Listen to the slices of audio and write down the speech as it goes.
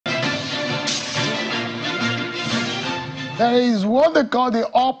There is what they call the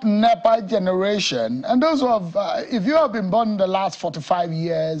up-NEPA generation. And those who have, if you have been born in the last 45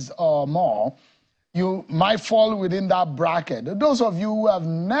 years or more, you might fall within that bracket. Those of you who have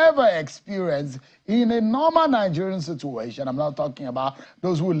never experienced in a normal Nigerian situation, I'm not talking about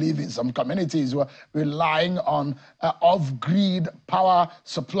those who live in some communities who are relying on off-grid power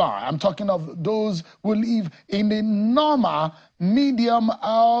supply. I'm talking of those who live in a normal, medium,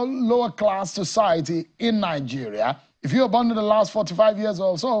 lower class society in Nigeria. If you're born in the last 45 years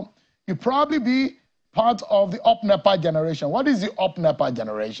or so, you probably be part of the up-NEPA generation. What is the up-NEPA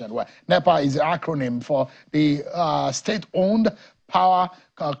generation? Well, NEPA is the acronym for the state-owned power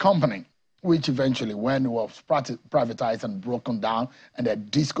company, which eventually, when it was privatized and broken down, and the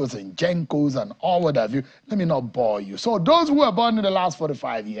discos and gencos and all what have you, let me not bore you. So those who were born in the last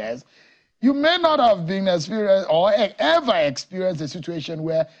 45 years, you may not have been experienced or ever experienced a situation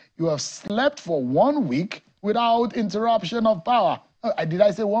where you have slept for 1 week without interruption of power. Did I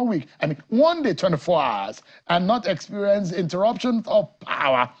say 1 week? I mean, 1 day, 24 hours, and not experience interruptions of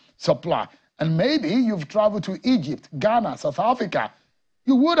power supply. And maybe you've traveled to Egypt, Ghana, South Africa.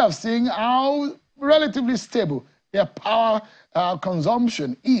 You would have seen how relatively stable their power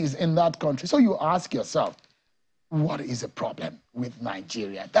consumption is in that country. So you ask yourself, what is the problem with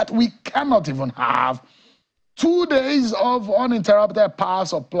Nigeria that we cannot even have 2 days of uninterrupted power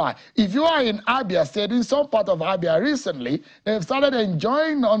supply? If you are in Abia State, in some part of Abia recently, they've started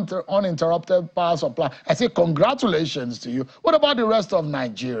enjoying uninterrupted power supply. I say congratulations to you. What about the rest of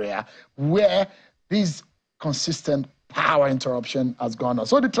Nigeria, where this consistent power interruption has gone on?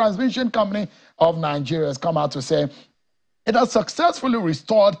 So the transmission company of Nigeria has come out to say it has successfully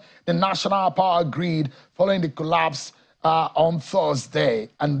restored the national power grid following the collapse on Thursday.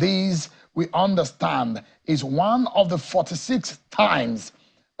 And these, we understand, is one of the 46 times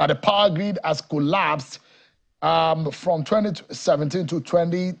that the power grid has collapsed from 2017 to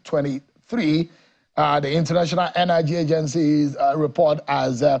 2023. The International Energy Agency's report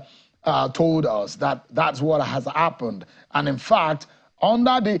has told us that that's what has happened. And in fact,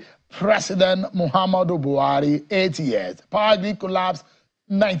 under the President Muhammadu Buhari, 8 years, power grid collapsed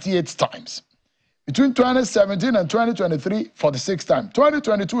 98 times. Between 2017 and 2023, 46 times.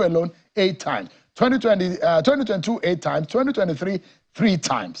 2022 alone, 8 times. 2022, 8 times. 2023, 3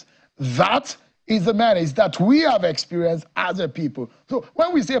 times. That is the menace that we have experienced as a people. So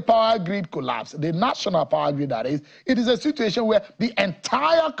when we say power grid collapse, the national power grid that is, it is a situation where the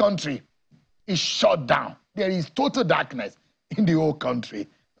entire country is shut down. There is total darkness in the whole country.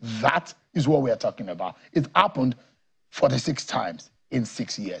 That is what we are talking about. It happened 46 times in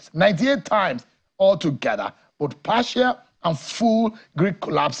 6 years. 98 times altogether, both partial and full grid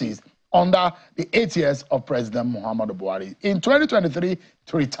collapses under the 8 years of President Muhammadu Buhari. In 2023,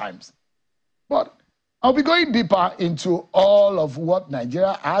 3 times. But I'll be going deeper into all of what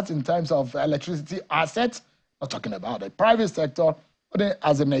Nigeria has in terms of electricity assets. Not talking about the private sector, but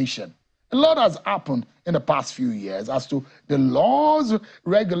as a nation. A lot has happened in the past few years as to the laws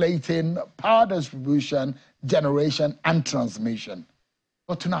regulating power distribution, generation, and transmission.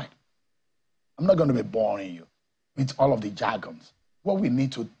 But tonight, I'm not going to be boring you with all of the jargons. What we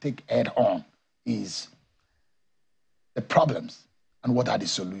need to take head on is the problems and what are the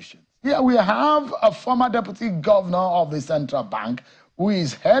solutions. Here we have a former deputy governor of the central bank who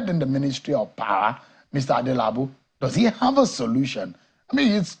is heading the Ministry of Power, Mr. Adelabu. Does he have a solution? I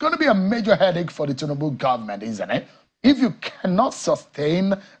mean, it's going to be a major headache for the Tinubu government, isn't it? If you cannot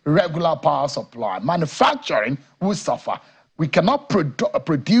sustain regular power supply, manufacturing will suffer. We cannot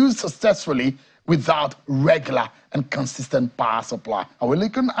produce successfully without regular and consistent power supply. And we're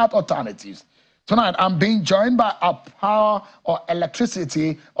looking at alternatives. Tonight, I'm being joined by a power or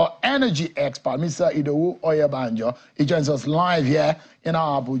electricity or energy expert, Mr. Idowu Oyebanjo. He joins us live here in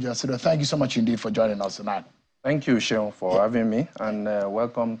our Abuja studio. Thank you so much indeed for joining us tonight. Thank you, Sean, for having me, and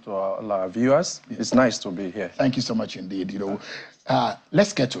welcome to all our viewers. It's nice to be here. Thank you so much indeed.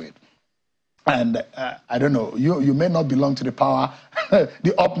 Let's get to it. And I don't know, you may not belong to the power,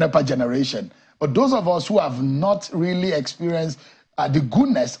 the up-NEPA generation, but those of us who have not really experienced the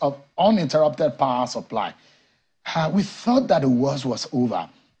goodness of uninterrupted power supply, we thought that the worst was over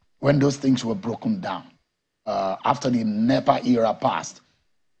when those things were broken down after the NEPA era passed.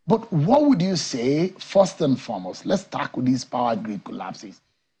 But what would you say, first and foremost, let's tackle these power grid collapses.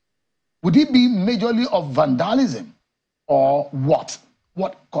 Would it be majorly of vandalism or what?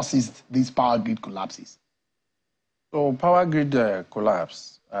 What causes these power grid collapses? So power grid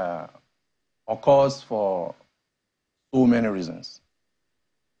collapse occurs for so many reasons.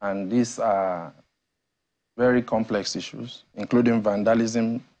 And these are very complex issues, including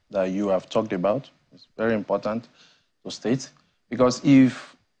vandalism that you have talked about. It's very important. to states, because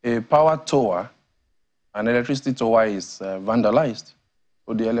if a power tower, an electricity tower is vandalized,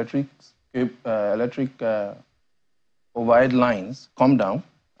 so the electric overhead lines come down,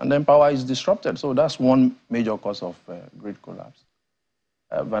 and then power is disrupted. So that's one major cause of grid collapse,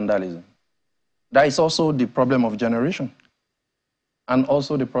 vandalism. There is also the problem of generation, and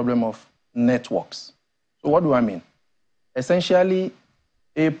also the problem of networks. So what do I mean? Essentially,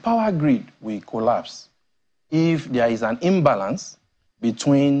 a power grid will collapse if there is an imbalance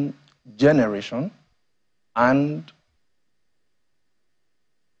between generation and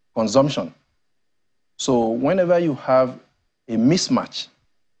consumption. So whenever you have a mismatch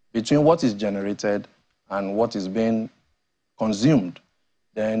between what is generated and what is being consumed,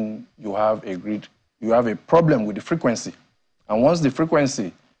 then you have a grid, you have a problem with the frequency. And once the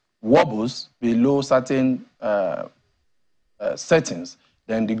frequency wobbles below certain settings,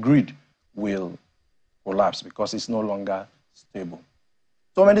 then the grid will collapse because it's no longer stable.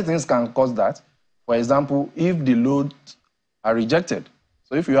 So many things can cause that. For example, if the loads are rejected.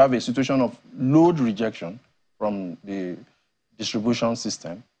 So if you have a situation of load rejection from the distribution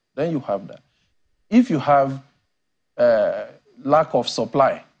system, then you have that. If you have lack of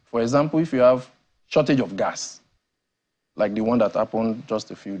supply, for example, if you have shortage of gas, like the one that happened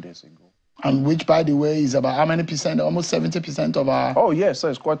just a few days ago. And which, by the way, is about how many percent? Almost 70% of our... Oh, yes, so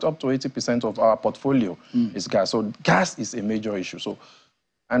it's quite up to 80% of our portfolio is gas. So gas is a major issue. So,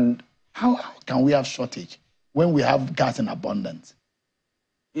 and how can we have shortage when we have gas in abundance?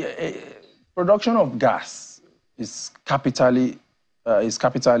 Yeah, production of gas is capitally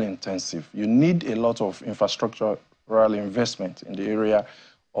intensive. You need a lot of infrastructural investment in the area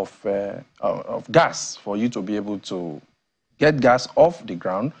of gas for you to be able to get gas off the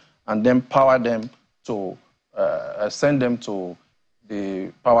ground and then power them to send them to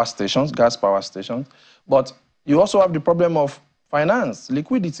the power stations, gas power stations. But you also have the problem of finance,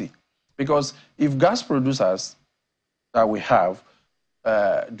 liquidity, because if gas producers that we have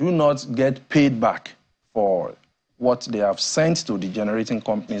do not get paid back for what they have sent to the generating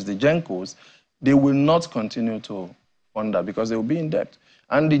companies, the GenCos, they will not continue to fund that because they will be in debt.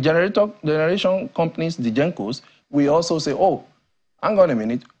 And the generation companies, the GenCos, will also say, oh, hang on a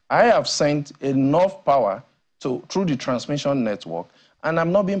minute, I have sent enough power through the transmission network and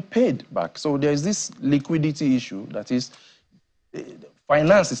I'm not being paid back. So there's this liquidity issue that is,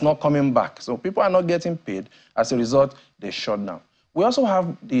 finance is not coming back. So people are not getting paid. As a result, they shut down. We also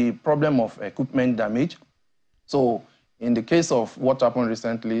have the problem of equipment damage. So in the case of what happened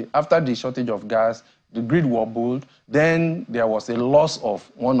recently, after the shortage of gas, the grid wobbled, then there was a loss of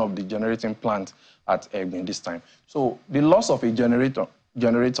one of the generating plants at Egbin this time. So the loss of a generator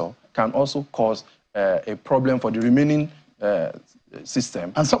can also cause a problem for the remaining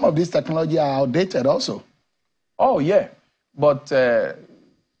system. And some of these technology are outdated also. Oh, yeah. But the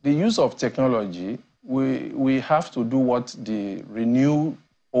use of technology, we have to do what the Renew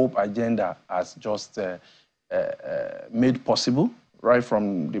Hope agenda has just made possible, right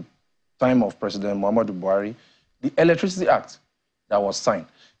from the time of President Muhammadu Buhari, the Electricity Act that was signed.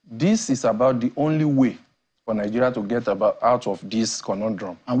 This is about the only way for Nigeria to get out of this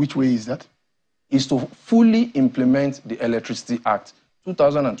conundrum. And which way is that? Is to fully implement the Electricity Act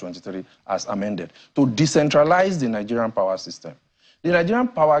 2023 as amended, to decentralize the Nigerian power system. The Nigerian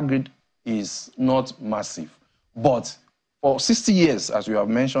power grid is not massive, but for 60 years, as you have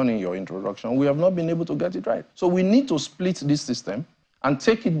mentioned in your introduction, we have not been able to get it right. So we need to split this system and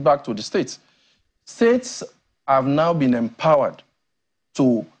take it back to the states. States have now been empowered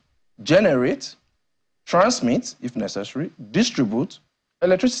to generate, transmit, if necessary, distribute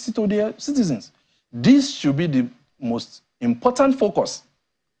electricity to their citizens. This should be the most important focus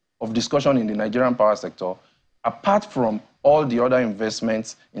of discussion in the Nigerian power sector, apart from all the other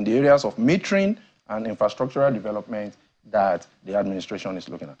investments in the areas of metering and infrastructural development that the administration is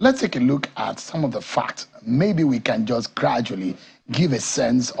looking at. Let's take a look at some of the facts. Maybe we can just gradually give a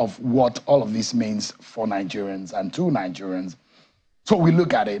sense of what all of this means for Nigerians and to Nigerians. So we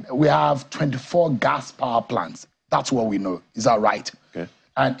look at it. We have 24 gas power plants. That's what we know. Is that right? Okay.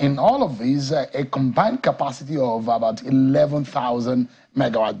 And in all of these, a combined capacity of about 11,000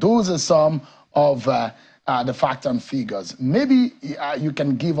 megawatts. Those are some of the facts and figures. Maybe you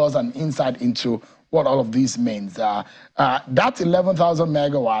can give us an insight into what all of this means. That 11,000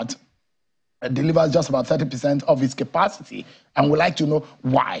 megawatts delivers just about 30% of its capacity, and we'd like to know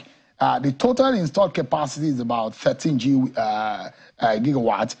why. The total installed capacity is about 13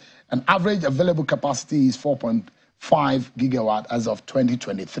 gigawatts, and average available capacity is 4.5 gigawatt as of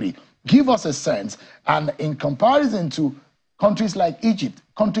 2023. Give us a sense, and in comparison to countries like Egypt,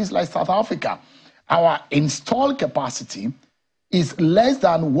 countries like South Africa, our installed capacity is less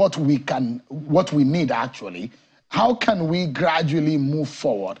than what we need actually, how can we gradually move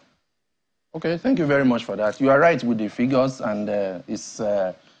forward? Okay, thank you very much for that. You are right with the figures, and it's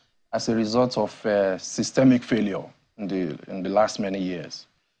as a result of systemic failure in the last many years.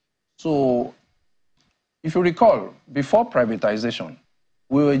 So, if you recall, before privatization,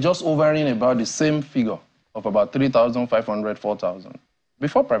 we were just hovering about the same figure of about 3,500, 4,000.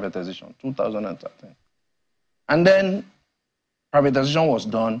 Before privatization, 2013. And then privatization was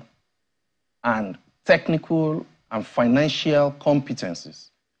done, and technical and financial competencies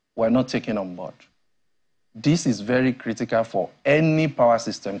were not taken on board. This is very critical for any power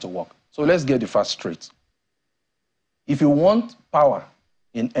system to work. So let's get the facts straight. If you want power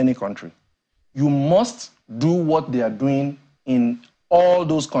in any country, you must do what they are doing in all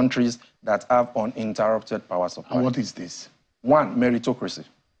those countries that have uninterrupted power supply. And what is this? 1, meritocracy.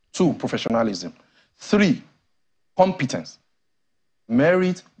 2, professionalism. 3, competence.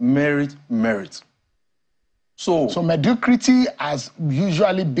 Merit, merit, merit. So mediocrity has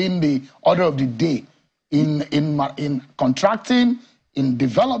usually been the order of the day in contracting, in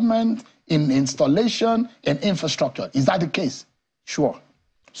development, in installation, in infrastructure. Is that the case? Sure.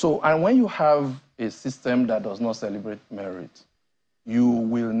 So, and when you have a system that does not celebrate merit, you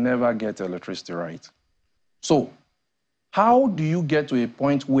will never get electricity right. So, how do you get to a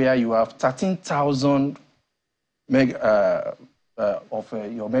point where you have 13,000 your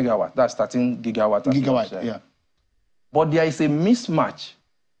megawatt? That's 13 gigawatt. Gigawatt, yeah. But there is a mismatch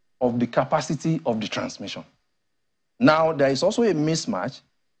of the capacity of the transmission. Now, there is also a mismatch.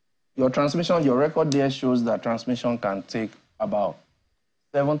 Your transmission, your record there shows that transmission can take about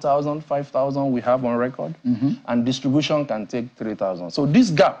 7,000, 5,000 we have on record, and distribution can take 3,000. So this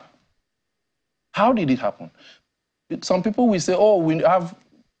gap, how did it happen? Some people will say, oh, we have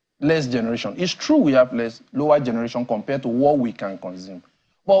less generation. It's true we have lower generation compared to what we can consume.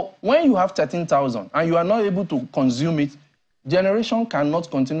 But when you have 13,000 and you are not able to consume it, generation cannot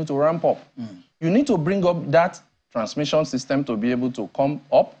continue to ramp up. You need to bring up that transmission system to be able to come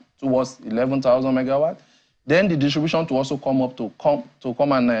up towards 11,000 megawatt. Then the distribution to also come up to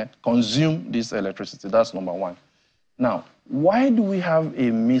come and consume this electricity. That's number 1. Now, why do we have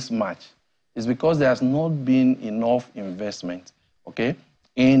a mismatch? It's because there has not been enough investment, okay,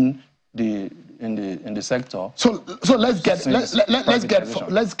 in the sector. So let's get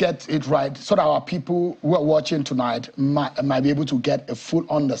it right so that our people who are watching tonight might be able to get a full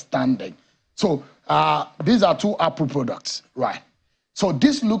understanding. So these are 2 Apple products, right? So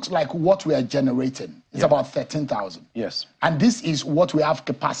this looks like what we are generating. It's about 13,000. Yes. And this is what we have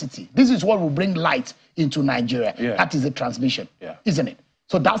capacity. This is what will bring light into Nigeria. Yeah. That is the transmission, isn't it?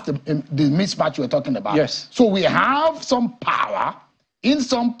 So that's the mismatch we're talking about. Yes. So we have some power in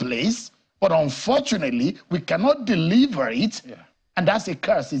some place, but unfortunately, we cannot deliver it. Yeah. And that's a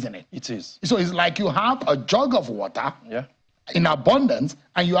curse, isn't it? It is. So it's like you have a jug of water in abundance,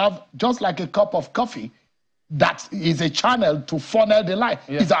 and you have just like a cup of coffee that is a channel to funnel the light.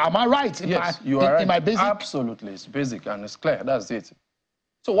 Yeah. Am I right? Yes, you are right. In my basic? Absolutely. It's basic and it's clear. That's it.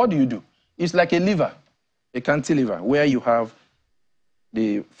 So what do? It's like a lever, a cantilever, where you have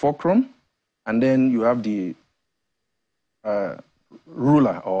the fulcrum, and then you have the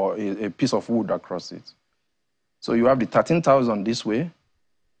ruler or a piece of wood across it. So you have the 13,000 this way,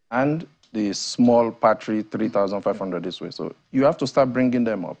 and the small battery 3,500 this way. So you have to start bringing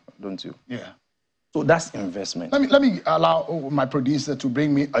them up, don't you? Yeah. So that's investment. Let me allow my producer to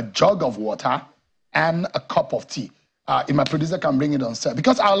bring me a jug of water and a cup of tea. If my producer can bring it on set,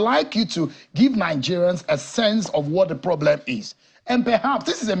 because I'd like you to give Nigerians a sense of what the problem is. And perhaps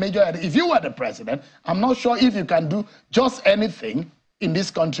this is a major idea. If you were the president, I'm not sure if you can do just anything in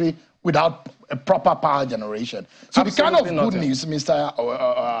this country without a proper power generation. So Absolutely the kind of good news, Mr.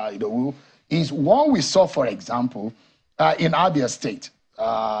 Idowu, is what we saw, for example, in Abia State.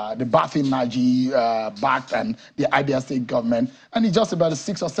 The Bathi Naji backed and the Abia State government, and it's just about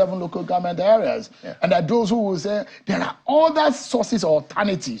 6 or 7 local government areas. Yeah. And there are those who will say there are other sources or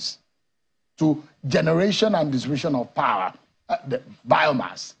alternatives to generation and distribution of power, the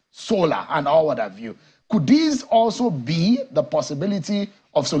biomass, solar, and all what have you. Could these also be the possibility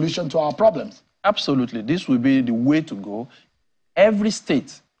of solution to our problems? Absolutely. This will be the way to go. Every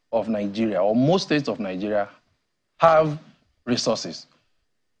state of Nigeria, or most states of Nigeria, have resources.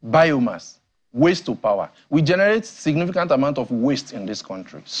 Biomass, waste to power. We generate significant amount of waste in this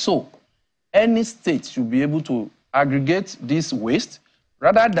country. So any state should be able to aggregate this waste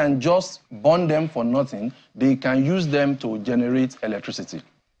rather than just burn them for nothing. They can use them to generate electricity.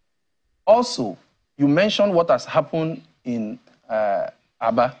 Also, you mentioned what has happened in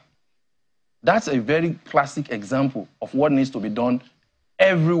Aba. That's a very classic example of what needs to be done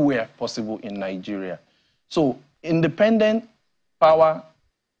everywhere possible in Nigeria. So independent power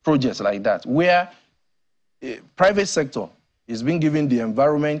projects like that, where private sector is being given the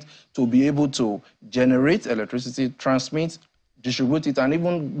environment to be able to generate electricity, transmit, distribute it, and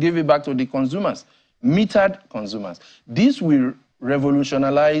even give it back to the consumers, metered consumers. This will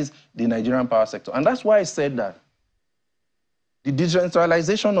revolutionize the Nigerian power sector. And that's why I said that the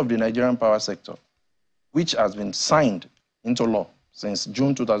decentralization of the Nigerian power sector, which has been signed into law since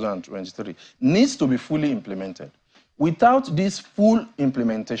June 2023, needs to be fully implemented. Without this full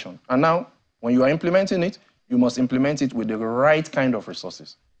implementation, and now when you are implementing it, you must implement it with the right kind of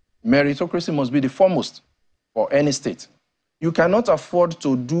resources. Meritocracy must be the foremost for any state. You cannot afford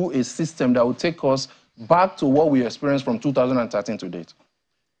to do a system that will take us back to what we experienced from 2013 to date.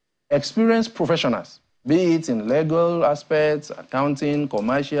 Experienced professionals, be it in legal aspects, accounting,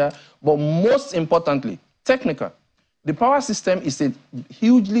 commercial, but most importantly, technical. The power system is a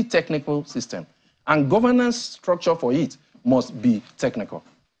hugely technical system, and governance structure for it must be technical.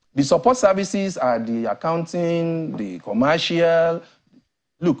 The support services are the accounting, the commercial.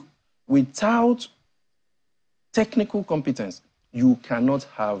 Look, without technical competence, you cannot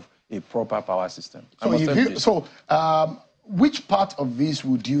have a proper power system. Which part of this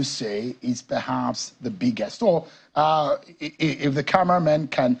would you say is perhaps the biggest? Or if the cameraman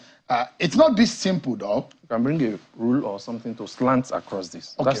can, it's not this simple though. You can bring a rule or something to slant across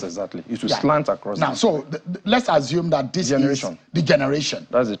this. Okay. That's exactly. It will slant across now, this. So let's assume that this is the generation.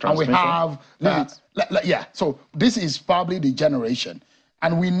 That's the transmission. And we have, so this is probably the generation.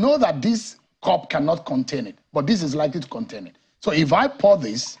 And we know that this cup cannot contain it, but this is likely to contain it. So if I pour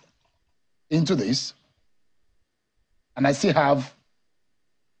this into this, and I still have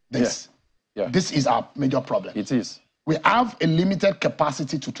this, this is our major problem. It is. We have a limited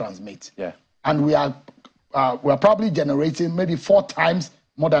capacity to transmit. Yeah. And we are probably generating maybe 4 times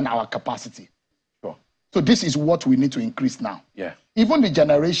more than our capacity. Sure. So this is what we need to increase now. Yeah. Even the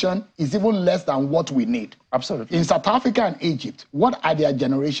generation is even less than what we need. Absolutely. In South Africa and Egypt, what are their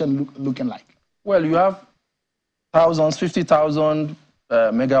generation looking like? Well, you have thousands, 50,000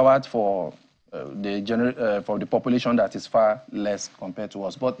 megawatts for the population that is far less compared to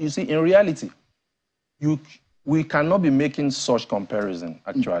us. But you see, in reality, we cannot be making such comparison,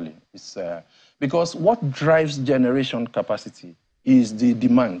 actually. It's, because what drives generation capacity is the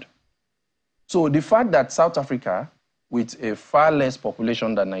demand. So the fact that South Africa, with a far less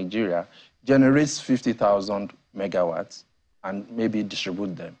population than Nigeria, generates 50,000 megawatts and maybe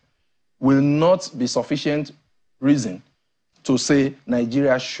distribute them, will not be sufficient reason to say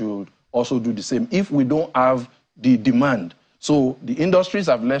Nigeria should also do the same if we don't have the demand. So the industries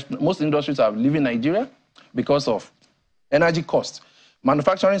have left, most industries have leaving Nigeria because of energy costs.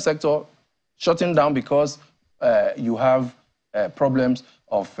 Manufacturing sector shutting down because you have problems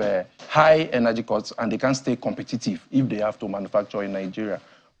of high energy costs, and they can't stay competitive if they have to manufacture in Nigeria.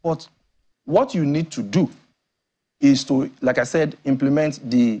 But what you need to do is to, like I said, implement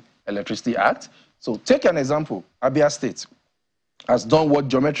the Electricity Act. So take an example. Abia State has done what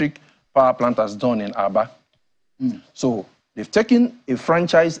Geometric Power Plant has done in Aba. So they've taken a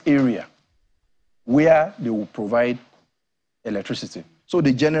franchise area where they will provide electricity. So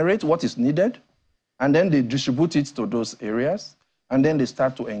they generate what is needed, and then they distribute it to those areas, and then they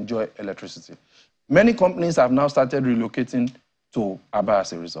start to enjoy electricity. Many companies have now started relocating to Aba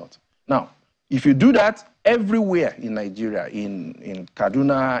as a result. Now, if you do that everywhere in Nigeria, in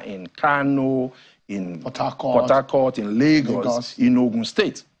Kaduna, in Kano, in Port Harcourt, in Lagos, in Ogun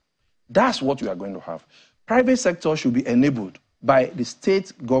State, that's what we are going to have. Private sector should be enabled by the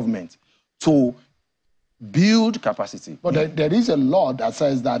state government to build capacity. But there is a law that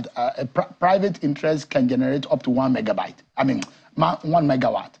says that a private interest can generate up to 1 megabyte. I mean, 1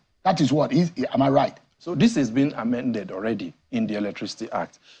 megawatt. That is what is, am I right? So this has been amended already in the Electricity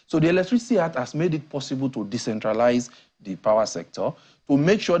Act. So the Electricity Act has made it possible to decentralize the power sector, to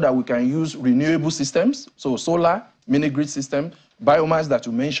make sure that we can use renewable systems, so solar, mini-grid system, biomass that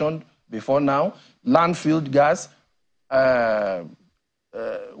you mentioned before now, landfill gas,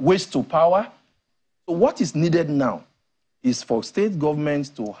 waste to power. So what is needed now is for state governments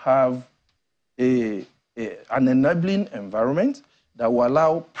to have an enabling environment that will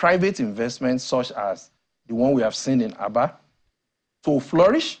allow private investments such as the one we have seen in Aba to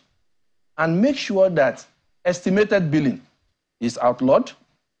flourish, and make sure that estimated billing is outlawed.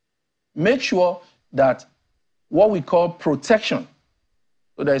 Make sure that what we call protection,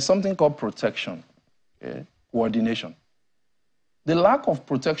 so there is something called protection, coordination. The lack of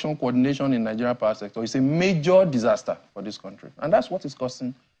protection coordination in Nigerian power sector is a major disaster for this country, and that's what is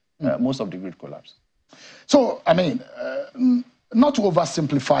causing most of the grid collapse. So, I mean, not to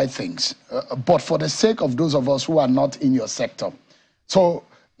oversimplify things, but for the sake of those of us who are not in your sector. So,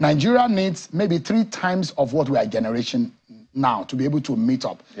 Nigeria needs maybe 3 times of what we are generating now to be able to meet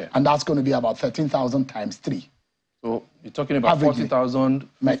up. Yeah. And that's going to be about 13,000 times 3. So, you're talking about 40,000,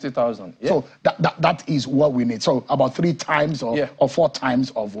 50,000. Yeah. So, that is what we need. So, about 3 times or 4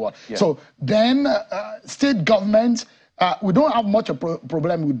 times of what. Yeah. So, then state governments, we don't have much a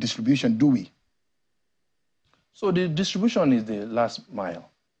problem with distribution, do we? So the distribution is the last mile,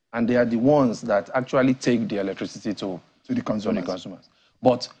 and they are the ones that actually take the electricity to the consumers.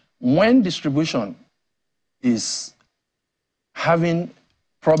 But when distribution is having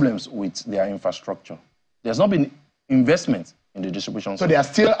problems with their infrastructure, there's not been investment in the distribution. So they are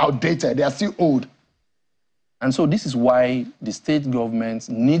still outdated, they are still old. And so this is why the state government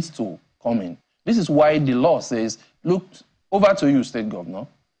needs to come in. This is why the law says, look, over to you, state governor.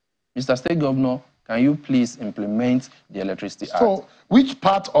 Mr. State Governor, can you please implement the Electricity Act? So which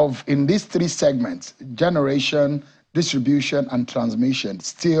part of, in these 3 segments, generation, distribution, and transmission,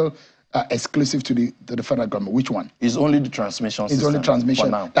 still exclusive to the federal government? Which one? It's only the transmission system. It's only transmission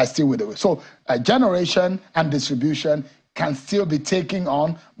for now. That's still with it. So generation and distribution can still be taken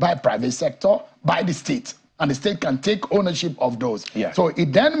on by private sector, by the state. And the state can take ownership of those. Yeah. So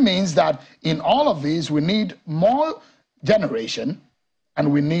it then means that in all of these, we need more generation,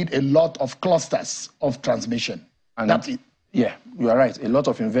 and we need a lot of clusters of transmission. And that's it. Yeah, you are right. A lot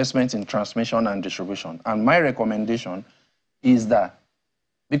of investment in transmission and distribution. And my recommendation is that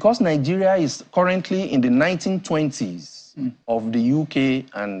because Nigeria is currently in the 1920s of the UK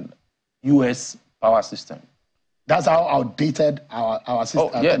and US power system. That's how outdated our system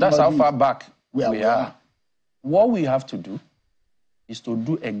is. Oh, yeah, that's how far back we are. What we have to do is to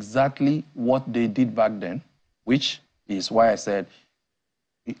do exactly what they did back then, which is why I said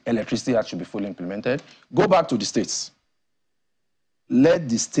Electricity Act should be fully implemented. Go back to the states. Let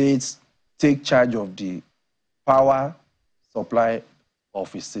the states take charge of the power supply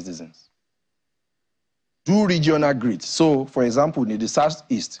of its citizens. Do regional grids. So, for example, in the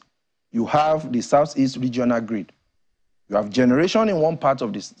Southeast, you have the Southeast regional grid. You have generation in one part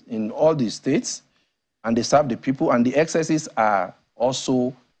of this, in all the states, and they serve the people, and the excesses are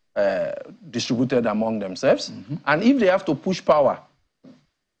also distributed among themselves. And if they have to push power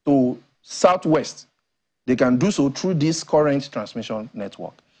to Southwest, they can do so through this current transmission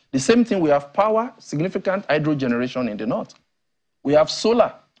network. The same thing, we have power, significant hydro generation in the north. We have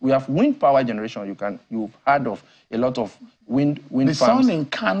solar, we have wind power generation. You've heard of a lot of wind farms. The sun in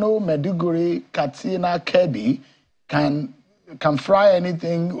Kano, Maiduguri, Katsina, Kebbi can fry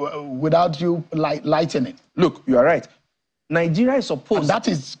anything without you lighting it. Look, you are right. Nigeria is supposed... And that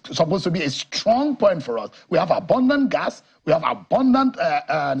is supposed to be a strong point for us. We have abundant gas, we have abundant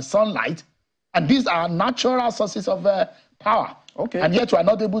sunlight, and these are natural sources of power. Okay. And yet we are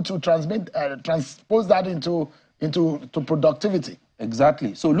not able to transpose that into productivity.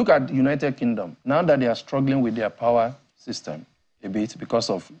 Exactly. So look at the United Kingdom. Now that they are struggling with their power system a bit because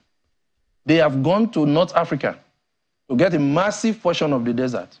of... They have gone to North Africa to get a massive portion of the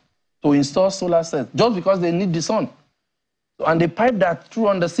desert to install solar cells just because they need the sun. And they pipe that through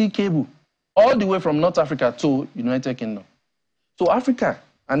undersea cable all the way from North Africa to United Kingdom. So Africa,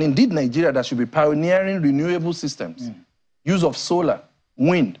 and indeed Nigeria, that should be pioneering renewable systems, use of solar,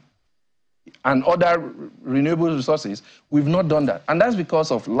 wind, and other renewable resources, we've not done that. And that's because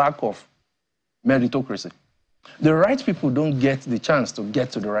of lack of meritocracy. The right people don't get the chance to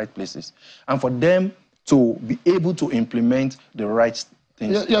get to the right places. And for them to be able to implement the right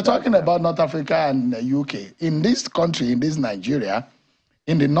things. You're talking about North Africa and the UK. In this country, in this Nigeria,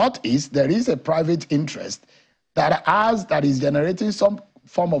 in the Northeast, there is a private interest that is generating some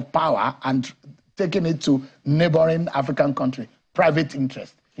form of power and taking it to neighboring African country. Private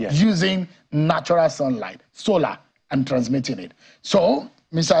interest. Yes. Using natural sunlight, solar, and transmitting it. So,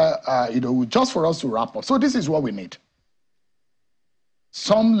 Mr. Just for us to wrap up. So this is what we need.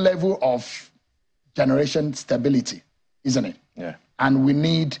 Some level of generation stability, isn't it? Yeah. And we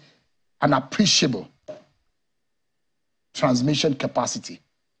need an appreciable transmission capacity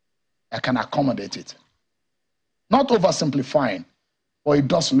that can accommodate it. Not oversimplifying, but it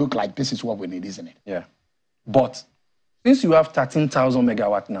does look like this is what we need, isn't it? Yeah. But since you have 13,000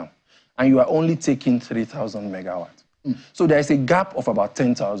 megawatt now, and you are only taking 3,000 megawatt, so there is a gap of about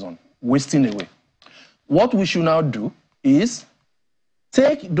 10,000 wasting away. What we should now do is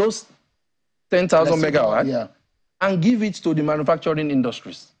take those 10,000 megawatt and give it to the manufacturing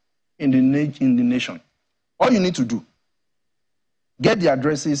industries in the nation. All you need to do, get the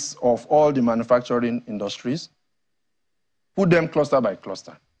addresses of all the manufacturing industries, put them cluster by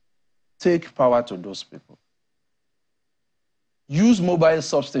cluster, take power to those people. Use mobile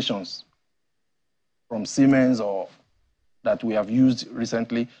substations from Siemens or that we have used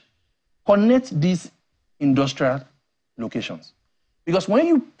recently. Connect these industrial locations. Because when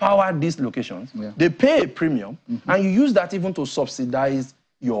you power these locations, they pay a premium, and you use that even to subsidize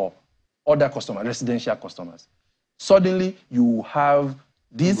your other customers, residential customers. Suddenly, you have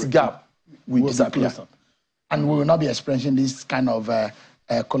this gap will disappear. And we will not be experiencing this kind of,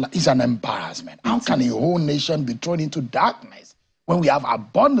 it's an embarrassment. How can a whole nation be thrown into darkness when we have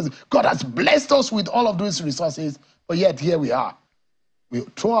abundance? God has blessed us with all of those resources, but yet here we are. We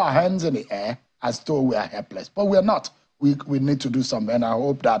throw our hands in the air as though we are helpless, but we are not. We need to do something, and I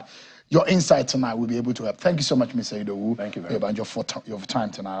hope that your insight tonight will be able to help. Thank you so much, Mr. Idowu. Thank you very much for your time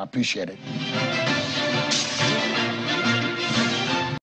tonight. I appreciate it.